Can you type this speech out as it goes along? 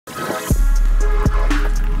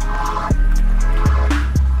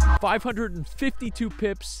552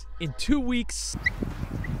 pips in 2 weeks.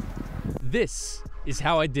 This is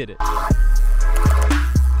how I did it.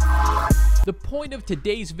 The point of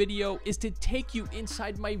today's video is to take you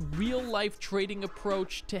inside my real-life trading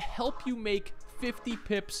approach to help you make 50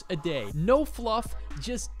 pips a day. No fluff,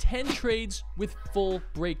 just 10 trades with full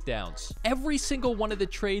breakdowns. Every single one of the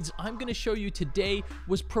trades I'm going to show you today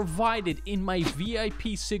was provided in my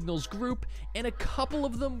VIP signals group, and a couple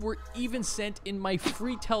of them were even sent in my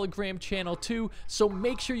free Telegram channel too, so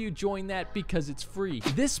make sure you join that because it's free.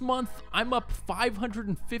 This month, I'm up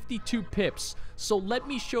 552 pips, so let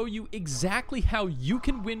me show you exactly how you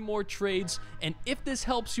can win more trades, and if this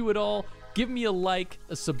helps you at all, give me a like,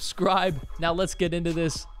 a subscribe. Now let's get into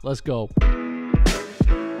this. Let's go.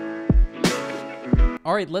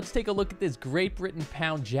 All right, let's take a look at this Great Britain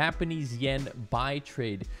pound Japanese yen buy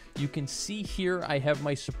trade. You can see here I have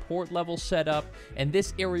my support level set up, and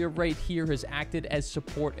this area right here has acted as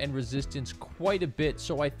support and resistance quite a bit,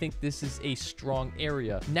 so I think this is a strong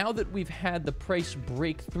area. Now that we've had the price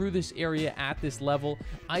break through this area at this level,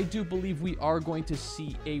 I do believe we are going to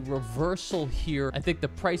see a reversal here. I think the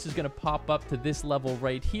price is going to pop up to this level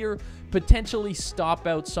right here, potentially stop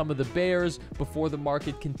out some of the bears before the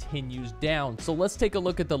market continues down. So let's take a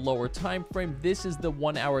look at the lower time frame. This is the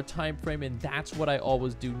 1 hour time frame, and that's what I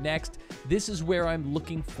always do next. This is where I'm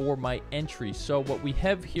looking for my entry. So what we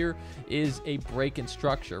have here is a break in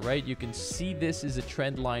structure, right? You can see this is a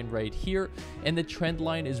trend line right here, and the trend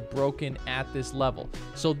line is broken at this level.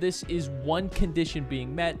 So this is one condition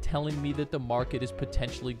being met, telling me that the market is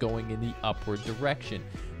potentially going in the upward direction.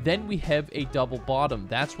 Then we have a double bottom.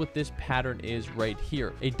 That's what this pattern is right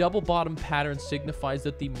here. A double bottom pattern signifies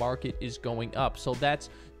that the market is going up. So that's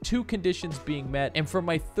two conditions being met. And for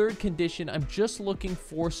my third condition, I'm just looking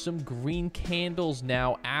for some green candles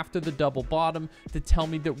now after the double bottom to tell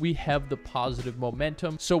me that we have the positive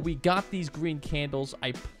momentum. So we got these green candles.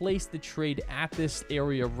 I placed the trade at this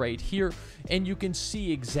area right here, and you can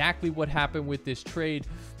see exactly what happened with this trade.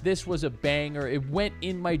 This was a banger. It went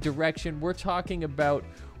in my direction. We're talking about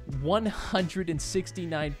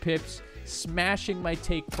 169 pips, smashing my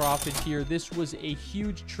take profit here. This was a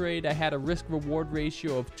huge trade. I had a risk reward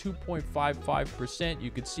ratio of 2.55%. You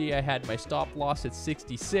could see I had my stop loss at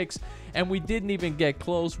 66, and we didn't even get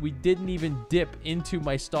close. We didn't even dip into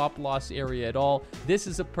my stop loss area at all. This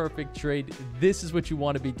is a perfect trade. This is what you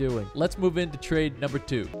want to be doing. Let's move into trade number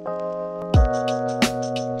 2.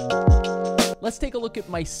 Let's take a look at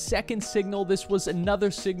my second signal. This was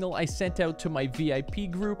another signal I sent out to my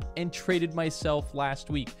VIP group and traded myself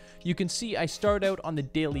last week. You can see I start out on the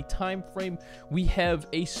daily time frame. We have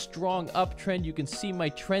a strong uptrend. You can see my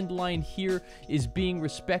trend line here is being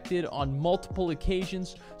respected on multiple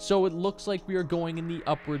occasions, so it looks like we are going in the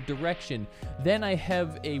upward direction. Then I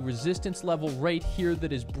have a resistance level right here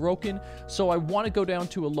that is broken, so I want to go down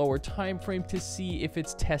to a lower time frame to see if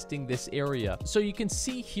it's testing this area. So you can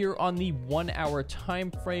see here on the 1 hour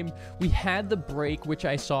time frame, we had the break, which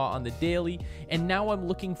I saw on the daily, and now I'm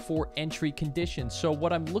looking for entry conditions. So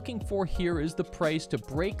what I'm looking for here is the price to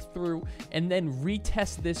break through and then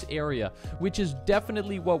retest this area, which is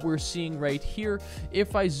definitely what we're seeing right here.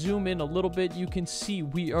 If I zoom in a little bit, you can see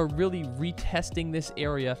we are really retesting this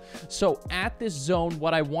area. So at this zone,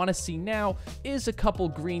 what I want to see now is a couple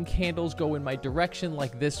green candles go in my direction,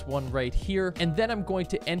 like this one right here, and then I'm going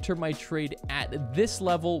to enter my trade at this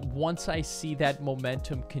level once I see that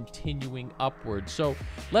momentum continuing upward. So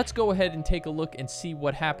let's go ahead and take a look and see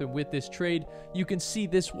what happened with this trade. You can see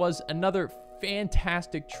this was another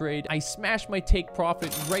fantastic trade. I smashed my take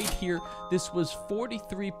profit right here. This was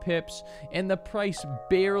 43 pips, and the price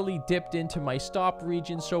barely dipped into my stop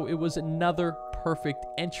region, so it was another perfect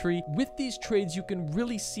entry. With these trades, you can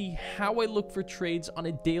really see how I look for trades on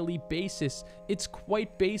a daily basis. It's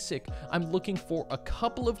quite basic. I'm looking for a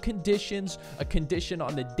couple of conditions, a condition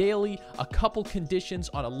on the daily, a couple conditions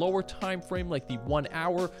on a lower time frame like the 1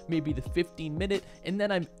 hour, maybe the 15-minute, and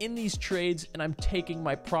then I'm in these trades and I'm taking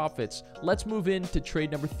my profits. Let's move into trade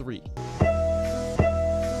number 3.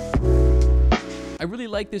 I really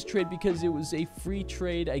like this trade because it was a free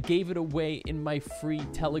trade. I gave it away in my free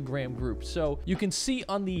Telegram group. So you can see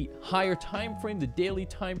on the higher time frame, the daily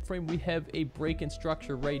time frame, we have a break in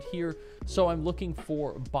structure right here. So I'm looking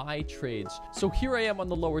for buy trades. So here I am on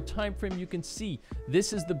the lower time frame. You can see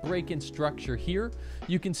this is the break in structure here.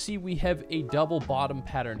 You can see we have a double bottom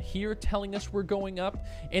pattern here telling us we're going up.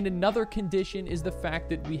 And another condition is the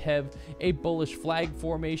fact that we have a bullish flag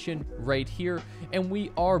formation right here, and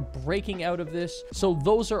we are breaking out of this. So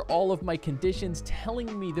those are all of my conditions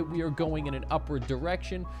telling me that we are going in an upward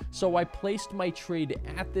direction. So I placed my trade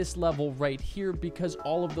at this level right here because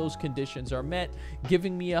all of those conditions are met,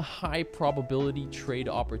 giving me a high probability trade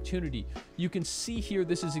opportunity. You can see here,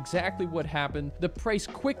 this is exactly what happened. The price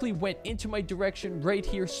quickly went into my direction right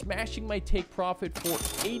here, smashing my take profit for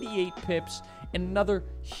 88 pips and another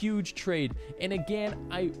huge trade. And again,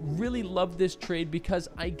 I really love this trade because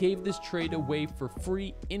I gave this trade away for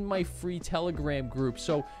free in my free Telegram group.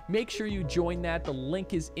 So make sure you join that. The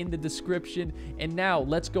link is in the description. And now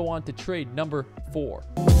let's go on to trade number 4.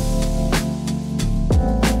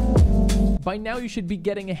 By now, you should be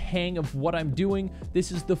getting a hang of what I'm doing.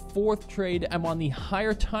 This is the 4th trade. I'm on the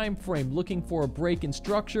higher time frame looking for a break in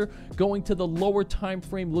structure, going to the lower time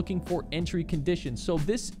frame looking for entry conditions. So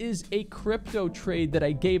this is a crypto trade that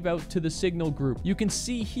I gave out to the signal group. You can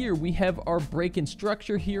see here we have our break in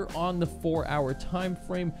structure here on the 4-hour time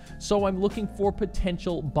frame. So I'm looking for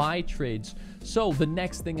potential buy trades. So the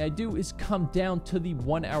next thing I do is come down to the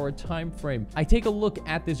 1-hour time frame. I take a look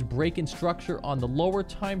at this break in structure on the lower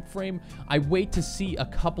time frame. I wait to see a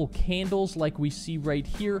couple candles like we see right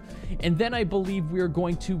here, and then I believe we are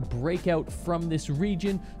going to break out from this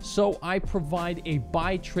region. So I provide a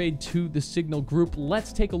buy trade to the signal group.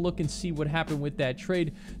 Let's take a look and see what happened with that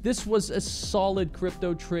trade. This was a solid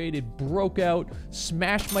crypto trade. It broke out,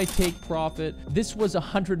 smashed my take profit. This was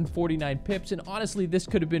 149 pips, and honestly, this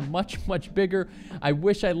could have been much bigger. I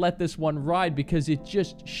wish I let this one ride because it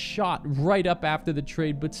just shot right up after the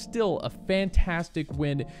trade, but still a fantastic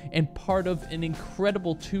win and part of an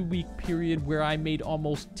incredible 2-week period where I made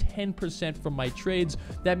almost 10% from my trades.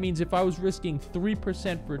 That means if I was risking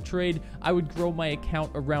 3% per trade, I would grow my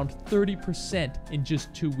account around 30% in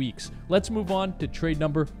just 2 weeks. Let's move on to trade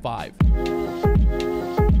number 5.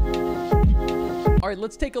 All right,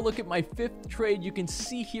 let's take a look at my 5th trade. You can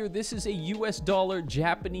see here, this is a US dollar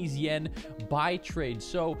Japanese yen buy trade.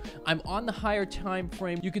 So I'm on the higher time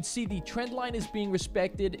frame. You can see the trend line is being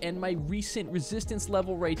respected and my recent resistance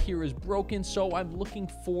level right here is broken. So I'm looking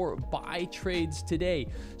for buy trades today.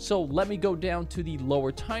 So let me go down to the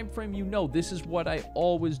lower time frame. You know, this is what I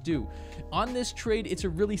always do. On this trade, it's a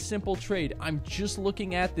really simple trade. I'm just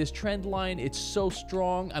looking at this trend line. It's so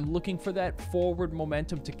strong. I'm looking for that forward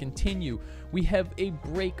momentum to continue. We have a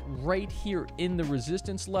break right here in the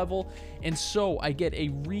resistance level, and so I get a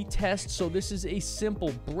retest. So this is a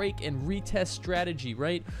simple break and retest strategy,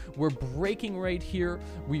 right? We're breaking right here,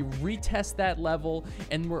 we retest that level,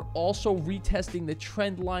 and we're also retesting the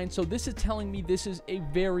trend line. So this is telling me this is a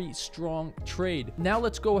very strong trade. Now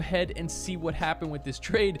let's go ahead and see what happened with this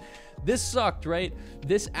trade. This sucked, right?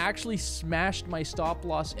 This actually smashed my stop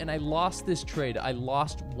loss and I lost this trade. I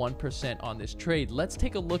lost 1% on this trade. Let's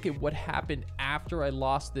take a look at what happened after I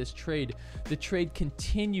lost this trade. The trade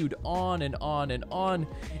continued on and on and on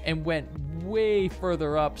and went way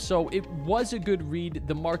further up. So it was a good read.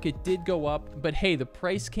 The market did go up, but hey, the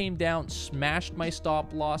price came down, smashed my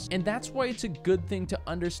stop loss. And that's why it's a good thing to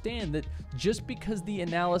understand that just because the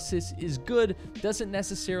analysis is good doesn't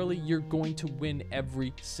necessarily you're going to win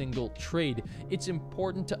every single trade. It's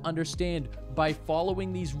important to understand by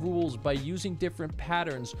following these rules, by using different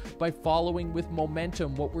patterns, by following with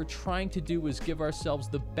momentum. What we're trying to do is give ourselves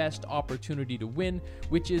the best opportunity to win,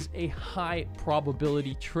 which is a high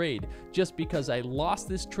probability trade. Just because I lost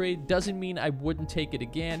this trade doesn't mean I wouldn't take it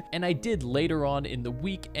again, and I did later on in the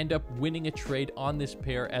week end up winning a trade on this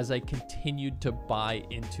pair as I continued to buy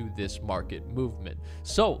into this market movement.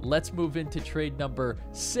 So let's move into trade number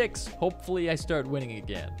 6. Hopefully I start winning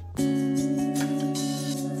again.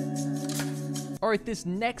 All right, this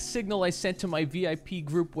next signal I sent to my VIP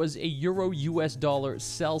group was a Euro US dollar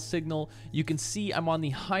sell signal. You can see I'm on the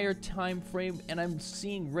higher time frame and I'm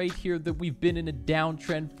seeing right here that we've been in a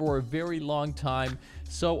downtrend for a very long time.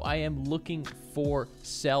 So I am looking for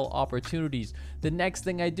sell opportunities. The next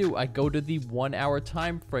thing I do, I go to the 1 hour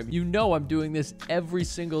time frame. You know I'm doing this every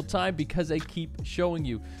single time because I keep showing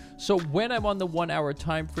you. So when I'm on the 1 hour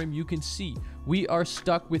time frame, you can see we are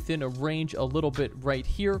stuck within a range a little bit right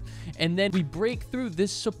here, and then we break through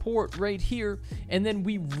this support right here, and then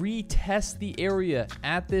we retest the area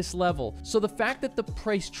at this level. So the fact that the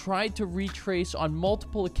price tried to retrace on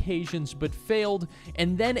multiple occasions but failed,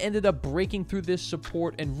 and then ended up breaking through this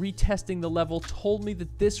support and retesting the level told me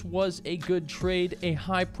that this was a good trade, a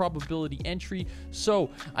high probability entry.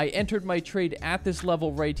 So I entered my trade at this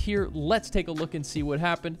level right here. Let's take a look and see what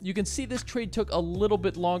happened. You can see this trade took a little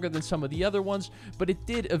bit longer than some of the other ones, but it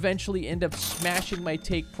did eventually end up smashing my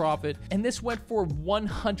take profit, and this went for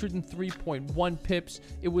 103.1 pips.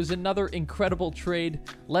 It was another incredible trade.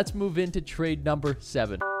 Let's move into trade number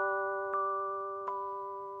 7.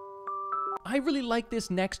 I really like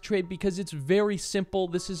this next trade because it's very simple.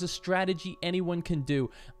 This is a strategy anyone can do.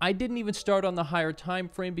 I didn't even start on the higher time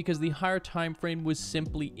frame because the higher time frame was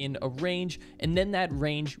simply in a range, and then that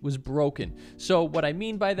range was broken. So what I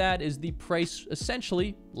mean by that is the price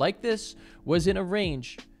essentially, like this, was in a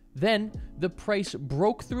range. Then the price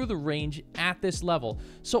broke through the range at this level.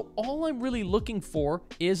 So all I'm really looking for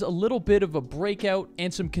is a little bit of a breakout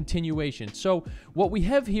and some continuation. So what we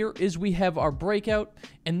have here is we have our breakout,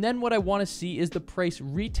 and then what I want to see is the price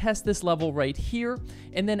retest this level right here.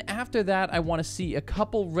 And then after that, I want to see a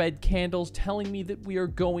couple red candles telling me that we are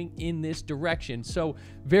going in this direction. So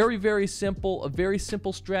very, very simple, a very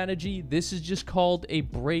simple strategy. This is just called a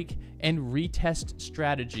break and retest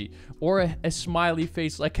strategy, or a smiley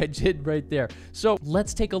face like I did right there. So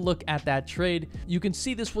let's take a look at that trade. You can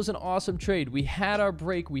see this was an awesome trade. We had our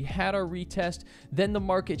break, we had our retest, then the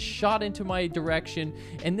market shot into my direction,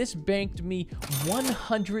 and this banked me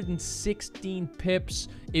 116 pips.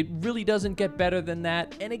 It really doesn't get better than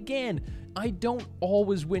that. And again, I don't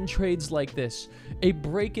always win trades like this. A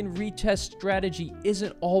break and retest strategy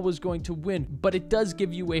isn't always going to win, but it does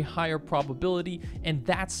give you a higher probability, and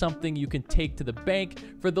that's something you can take to the bank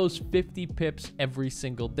for those 50 pips every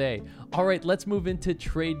single day. All right, let's move into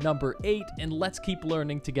trade number 8, and let's keep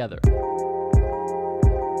learning together.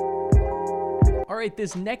 All right,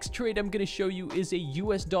 this next trade I'm going to show you is a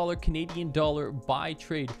US dollar Canadian dollar buy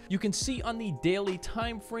trade. You can see on the daily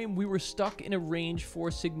time frame we were stuck in a range for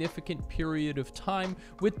a significant period of time,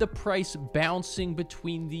 with the price bouncing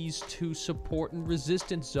between these two support and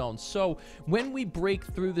resistance zones. So when we break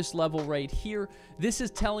through this level right here, this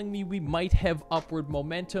is telling me we might have upward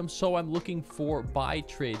momentum, so I'm looking for buy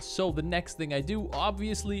trades. So the next thing I do,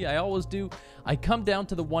 obviously I always do, I come down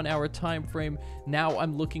to the 1 hour time frame. Now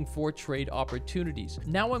I'm looking for trade opportunities.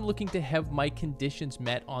 Now I'm looking to have my conditions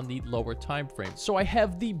met on the lower time frame. So I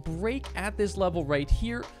have the break at this level right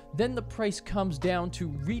here. Then the price comes down to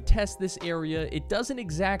retest this area. It doesn't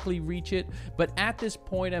exactly reach it, but at this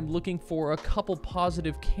point I'm looking for a couple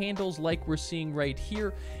positive candles like we're seeing right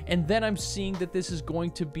here, and then I'm seeing that this is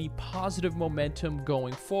going to be positive momentum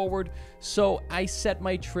going forward. So I set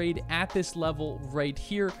my trade at this level right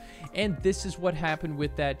here, and this is what happened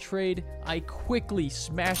with that trade. I quickly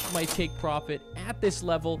smashed my take profit at this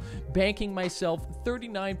level, banking myself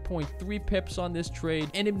 39.3 pips on this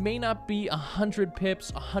trade. And it may not be 100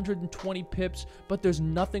 pips, 120 pips, but there's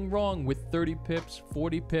nothing wrong with 30 pips,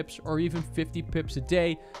 40 pips, or even 50 pips a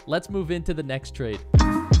day. Let's move into the next trade.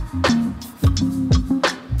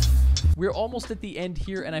 We're almost at the end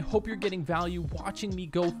here, and I hope you're getting value watching me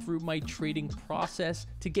go through my trading process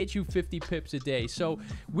to get you 50 pips a day. So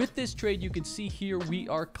with this trade, you can see here we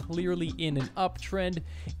are clearly in an uptrend,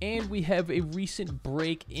 and we have a recent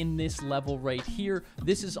break in this level right here.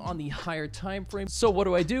 This is on the higher time frame. So what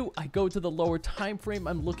do? I go to the lower time frame.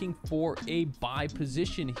 I'm looking for a buy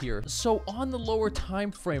position here. So on the lower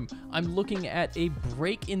time frame, I'm looking at a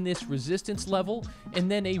break in this resistance level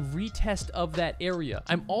and then a retest of that area.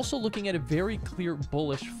 I'm also looking at a very clear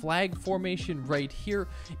bullish flag formation right here,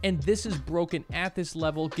 and this is broken at this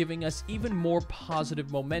level, giving us even more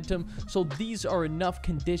positive momentum. So these are enough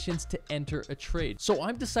conditions to enter a trade. So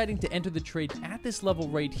I'm deciding to enter the trade at this level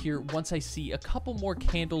right here once I see a couple more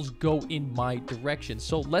candles go in my direction.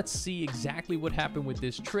 So let's see exactly what happened with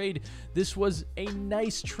this trade. This was a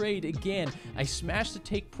nice trade. Again, I smashed the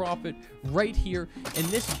take profit right here, and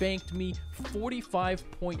this banked me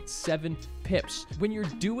 45.7 pips. When you're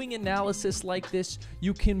doing analysis like this,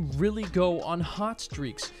 you can really go on hot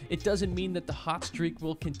streaks. It doesn't mean that the hot streak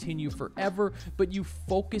will continue forever, but you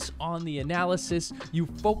focus on the analysis, you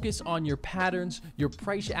focus on your patterns, your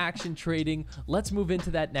price action trading. Let's move into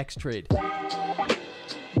that next trade.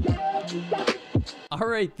 All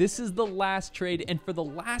right, this is the last trade, and for the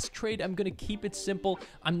last trade, I'm going to keep it simple.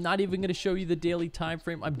 I'm not even going to show you the daily time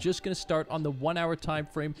frame. I'm just going to start on the 1 hour time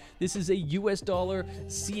frame. This is a US dollar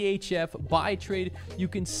CHF buy trade. You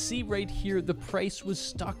can see right here the price was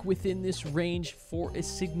stuck within this range for a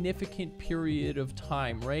significant period of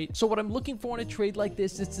time, right? So what I'm looking for in a trade like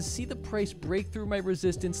this is to see the price break through my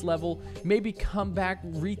resistance level, maybe come back,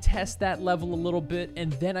 retest that level a little bit,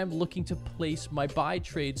 and then I'm looking to place my buy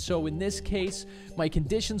trade. So in this case, my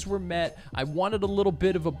conditions were met. I wanted a little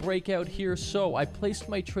bit of a breakout here, so I placed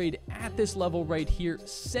my trade at this level right here,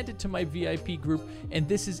 sent it to my VIP group, and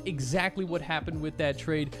this is exactly what happened with that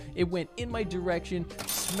trade. It went in my direction,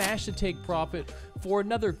 smashed the take profit for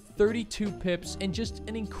another 32 pips, and just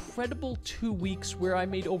an incredible 2 weeks where I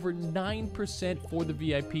made over 9% for the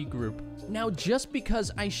VIP group. Now, just because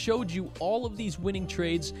I showed you all of these winning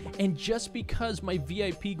trades, and just because my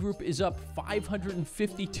VIP group is up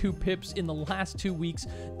 552 pips in the last 2 weeks,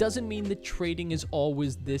 doesn't mean that trading is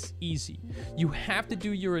always this easy. You have to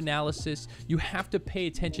do your analysis, you have to pay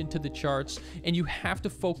attention to the charts, and you have to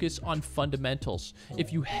focus on fundamentals.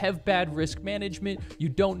 If you have bad risk management, you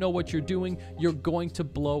don't know what you're doing, you're going to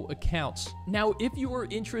blow accounts. Now, if you are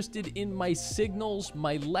interested in my signals,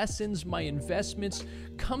 my lessons, my investments,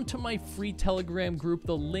 come to my free Telegram group.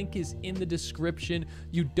 The link is in the description.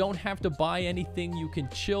 You don't have to buy anything. You can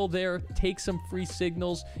chill there, take some free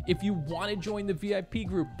signals. If you want to join the VIP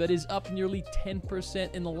group that is up nearly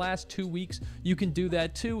 10% in the last 2 weeks, you can do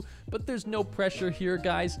that too, but there's no pressure here,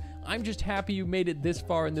 guys. I'm just happy you made it this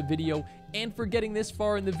far in the video. And for getting this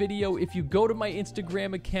far in the video, if you go to my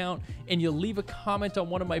Instagram account and you leave a comment on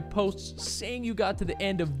one of my posts saying you got to the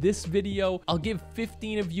end of this video, I'll give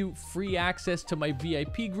 15 of you free access to my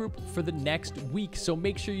VIP group for the next week. So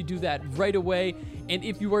make sure you do that right away. And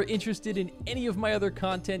if you are interested in any of my other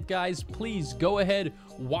content, guys, please go ahead,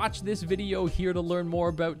 watch this video here to learn more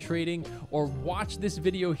about trading, or watch this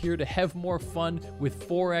video here to have more fun with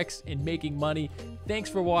Forex and making money. Thanks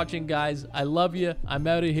for watching, guys. I love you. I'm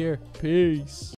out of here. Peace.